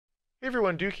Hey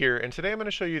everyone, Duke here, and today I'm going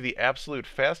to show you the absolute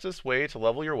fastest way to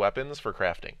level your weapons for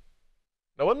crafting.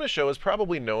 Now what I'm going to show is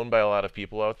probably known by a lot of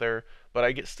people out there,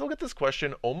 but still get this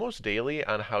question almost daily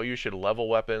on how you should level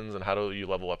weapons and how do you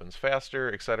level weapons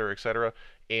faster, etc., etc.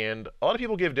 And a lot of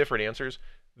people give different answers.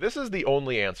 This is the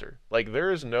only answer. Like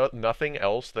there is nothing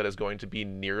else that is going to be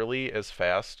nearly as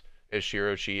fast as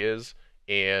Shirochi is,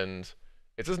 and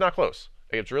it's just not close.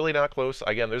 Like, it's really not close.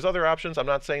 Again, there's other options. I'm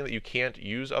not saying that you can't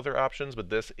use other options, but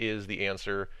this is the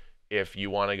answer if you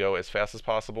want to go as fast as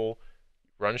possible.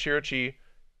 Run Shirochi,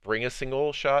 bring a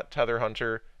single shot Tether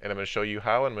Hunter, and I'm going to show you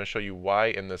how and I'm going to show you why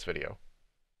in this video.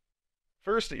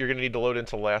 First, you're going to need to load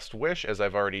into Last Wish, as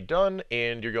I've already done,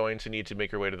 and you're going to need to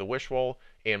make your way to the wish wall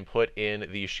and put in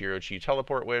the Shirochi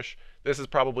teleport wish. This is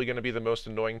probably going to be the most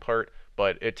annoying part,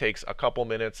 but it takes a couple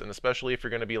minutes, and especially if you're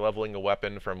going to be leveling a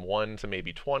weapon from 1 to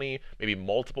maybe 20, maybe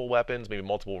multiple weapons, maybe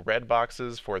multiple red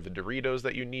boxes for the Doritos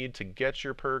that you need to get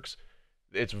your perks,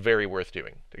 it's very worth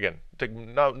doing. Again, take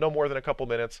no more than a couple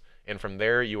minutes, and from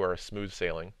there you are smooth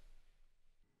sailing.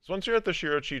 So once you're at the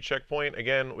Shirochi checkpoint,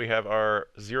 again, we have our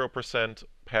 0%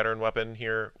 pattern weapon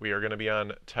here. We are going to be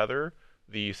on Tether,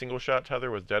 the single shot Tether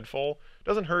with Deadfall.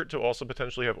 Doesn't hurt to also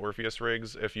potentially have Orpheus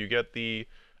rigs. If you get the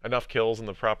enough kills in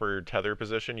the proper Tether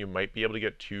position, you might be able to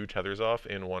get 2 Tethers off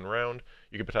in one round.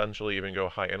 You could potentially even go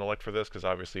high intellect for this, because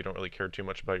obviously you don't really care too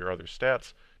much about your other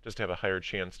stats, just to have a higher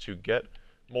chance to get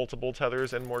multiple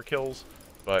Tethers and more kills.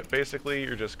 But basically,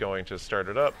 you're just going to start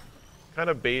it up, kind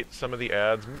of bait some of the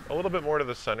ads a little bit more to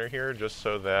the center here, just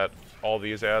so that all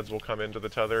these ads will come into the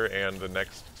Tether and the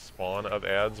next spawn of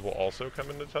ads will also come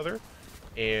into Tether.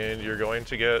 And you're going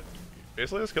to get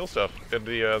basically this kill stuff. And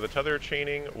the Tether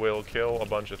chaining will kill a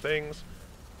bunch of things.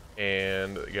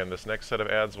 And again, this next set of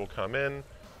ads will come in,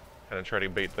 kind of try to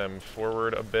bait them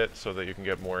forward a bit so that you can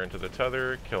get more into the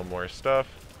Tether, kill more stuff.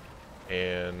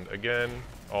 And again,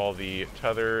 all the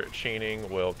Tether chaining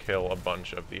will kill a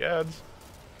bunch of the ads,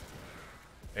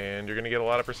 and you're going to get a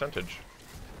lot of percentage.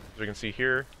 As you can see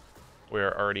here,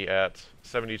 we're already at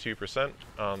 72%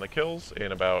 on the kills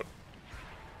in about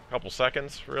a couple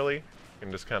seconds, really. You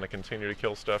can just kind of continue to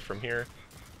kill stuff from here.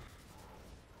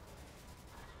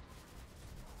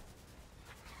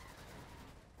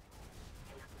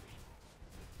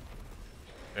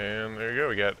 And there you go,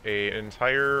 we got an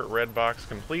entire red box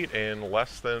complete in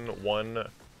less than one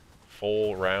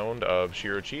full round of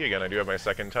Shirochi. Again, I do have my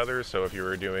second Tether, so if you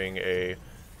were doing a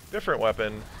different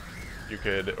weapon, you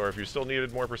could, or if you still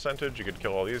needed more percentage, you could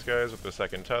kill all these guys with the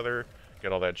second Tether,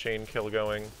 get all that chain kill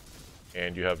going,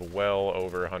 and you have well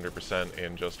over 100%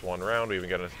 in just one round. We even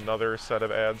got another set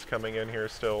of ads coming in here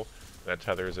still. That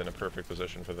Tether's in a perfect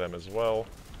position for them as well.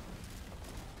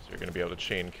 So you're going to be able to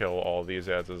chain kill all these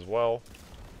ads as well.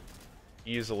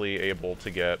 Easily able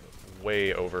to get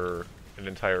way over an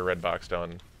entire red box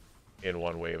done in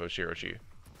one wave of Shirochi.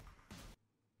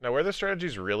 Now, where this strategy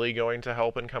is really going to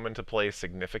help and come into play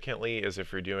significantly is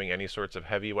if you're doing any sorts of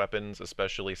heavy weapons,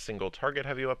 especially single target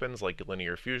heavy weapons like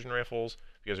linear fusion rifles.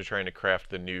 If you guys are trying to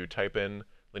craft the new Type-In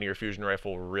linear fusion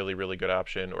rifle, really, really good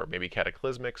option, or maybe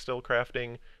Cataclysmic still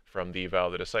crafting from the Vow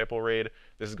of the Disciple raid.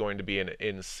 This is going to be an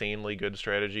insanely good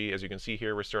strategy. As you can see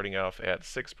here, we're starting off at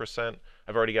 6%.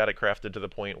 I've already got it crafted to the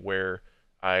point where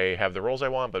I have the rolls I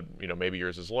want, but maybe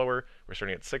yours is lower. We're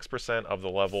starting at 6% of the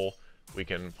level. We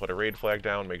can put a raid flag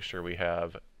down, make sure we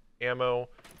have ammo,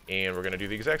 and we're going to do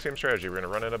the exact same strategy. We're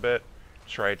going to run in a bit,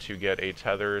 try to get a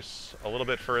Tether a little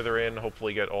bit further in,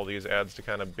 hopefully get all these ads to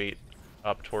kind of bait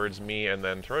up towards me, and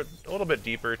then throw it a little bit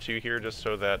deeper too here, just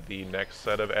so that the next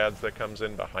set of ads that comes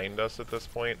in behind us at this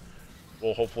point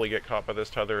will hopefully get caught by this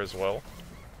Tether as well.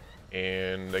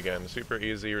 And again, super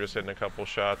easy. You're just hitting a couple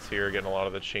shots here, getting a lot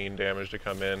of the chain damage to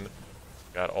come in.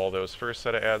 Got all those first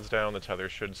set of ads down. The Tether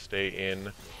should stay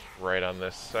in right on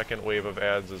this second wave of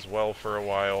ads as well for a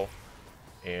while.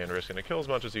 And we're just going to kill as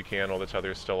much as you can while the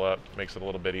Tether's still up. Makes it a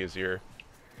little bit easier.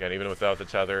 Again, even without the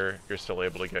Tether, you're still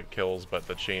able to get kills, but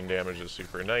the chain damage is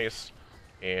super nice.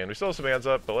 And we still have some ads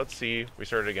up, but let's see. We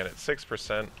started again at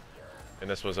 6%, and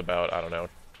this was about, I don't know,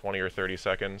 20 or 30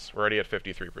 seconds. We're already at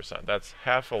 53%. That's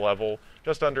half a level,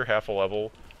 just under half a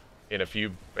level in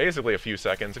basically a few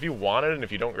seconds. If you wanted, and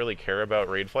if you don't really care about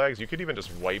raid flags, you could even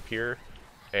just wipe here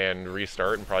and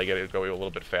restart and probably get it going a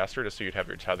little bit faster just so you'd have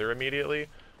your Tether immediately.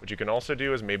 What you can also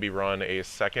do is maybe run a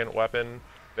second weapon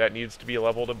that needs to be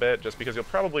leveled a bit, just because you'll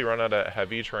probably run out of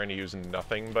heavy trying to use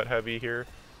nothing but heavy here.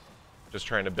 Just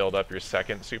trying to build up your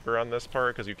second super on this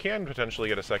part, because you can potentially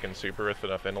get a second super with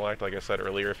enough intellect. Like I said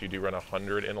earlier, if you do run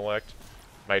 100 intellect,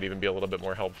 might even be a little bit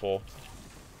more helpful.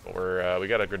 But we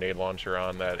got a grenade launcher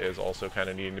on that is also kind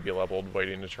of needing to be leveled,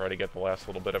 waiting to try to get the last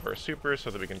little bit of our super so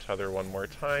that we can Tether one more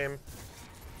time.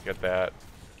 Get that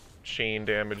chain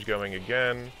damage going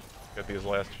again. Get these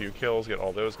last few kills, get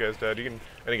all those guys dead. You can,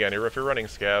 and again, if you're running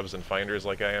scavs and finders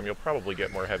like I am, you'll probably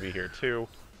get more heavy here too.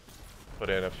 Put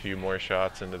in a few more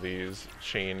shots into these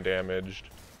chain damaged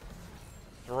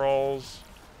thralls,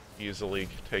 easily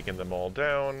taking them all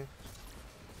down.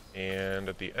 And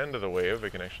at the end of the wave, we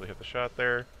can actually hit the shot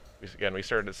there. Again, we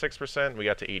started at 6%, we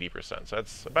got to 80%. So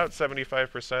that's about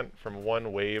 75% from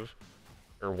one wave,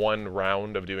 or one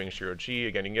round of doing Shiro-Chi.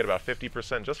 Again, you can get about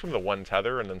 50% just from the one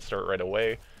tether and then start right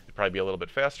away. It'd probably be a little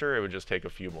bit faster. It would just take a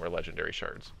few more legendary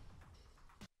shards.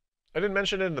 I didn't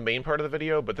mention it in the main part of the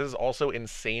video, but this is also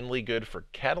insanely good for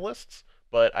catalysts.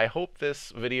 But I hope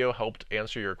this video helped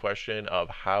answer your question of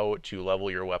how to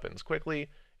level your weapons quickly.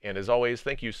 And as always,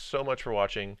 thank you so much for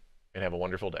watching, and have a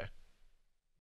wonderful day.